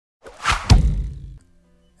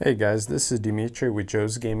Hey guys, this is Dimitri with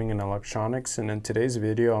Joe's Gaming and Electronics, and in today's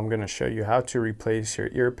video I'm going to show you how to replace your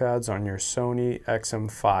earpads on your Sony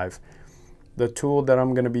XM5. The tool that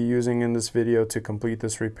I'm going to be using in this video to complete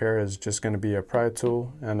this repair is just going to be a pry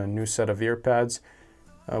tool and a new set of earpads.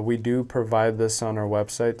 We do provide this on our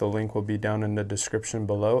website. The link will be down in the description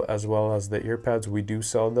below, as well as the earpads. We do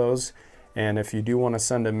sell those. And if you do want to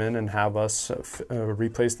send them in and have us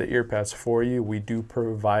replace the earpads for you, we do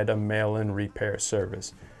provide a mail-in repair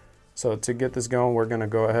service. So to get this going, we're going to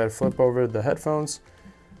go ahead and flip over the headphones.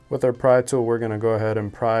 With our pry tool, we're going to go ahead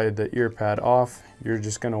and pry the earpad off. You're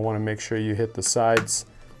just going to want to make sure you hit the sides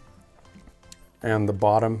and the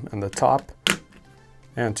bottom and the top.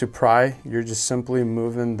 And to pry, you're just simply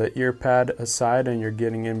moving the earpad aside and you're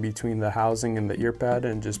getting in between the housing and the earpad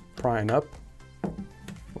and just prying up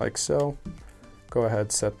like so. Go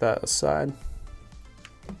ahead, set that aside.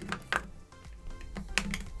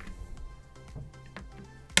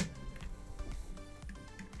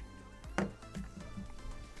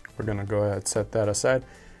 We're going to go ahead and set that aside.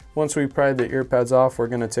 Once we pry the earpads off, we're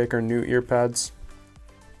going to take our new earpads.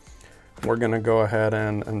 We're going to go ahead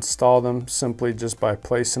and install them simply just by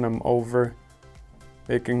placing them over,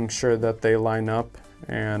 making sure that they line up,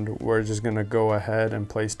 and we're just going to go ahead and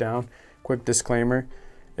place down. Quick disclaimer,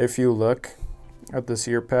 if you look at this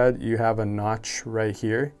earpad, you have a notch right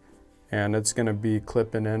here and it's going to be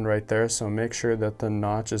clipping in right there, so make sure that the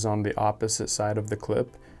notch is on the opposite side of the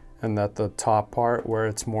clip and that the top part where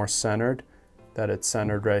it's more centered, that it's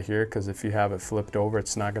centered right here, because if you have it flipped over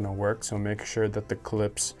it's not going to work. So make sure that the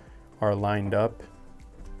clips are lined up.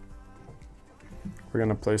 We're going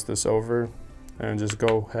to place this over and just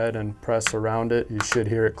go ahead and press around it. You should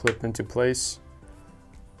hear it clip into place.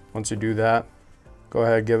 Once you do that, go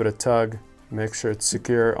ahead, give it a tug, make sure it's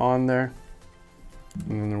secure on there.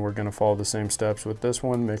 And then we're going to follow the same steps with this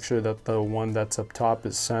one. Make sure that the one that's up top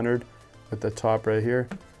is centered with the top right here.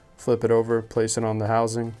 Flip it over, place it on the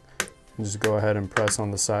housing, and just go ahead and press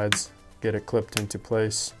on the sides, get it clipped into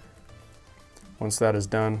place. Once that is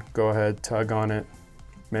done, go ahead, tug on it,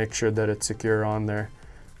 make sure that it's secure on there,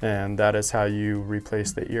 and that is how you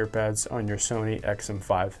replace the earpads on your Sony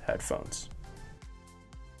XM5 headphones.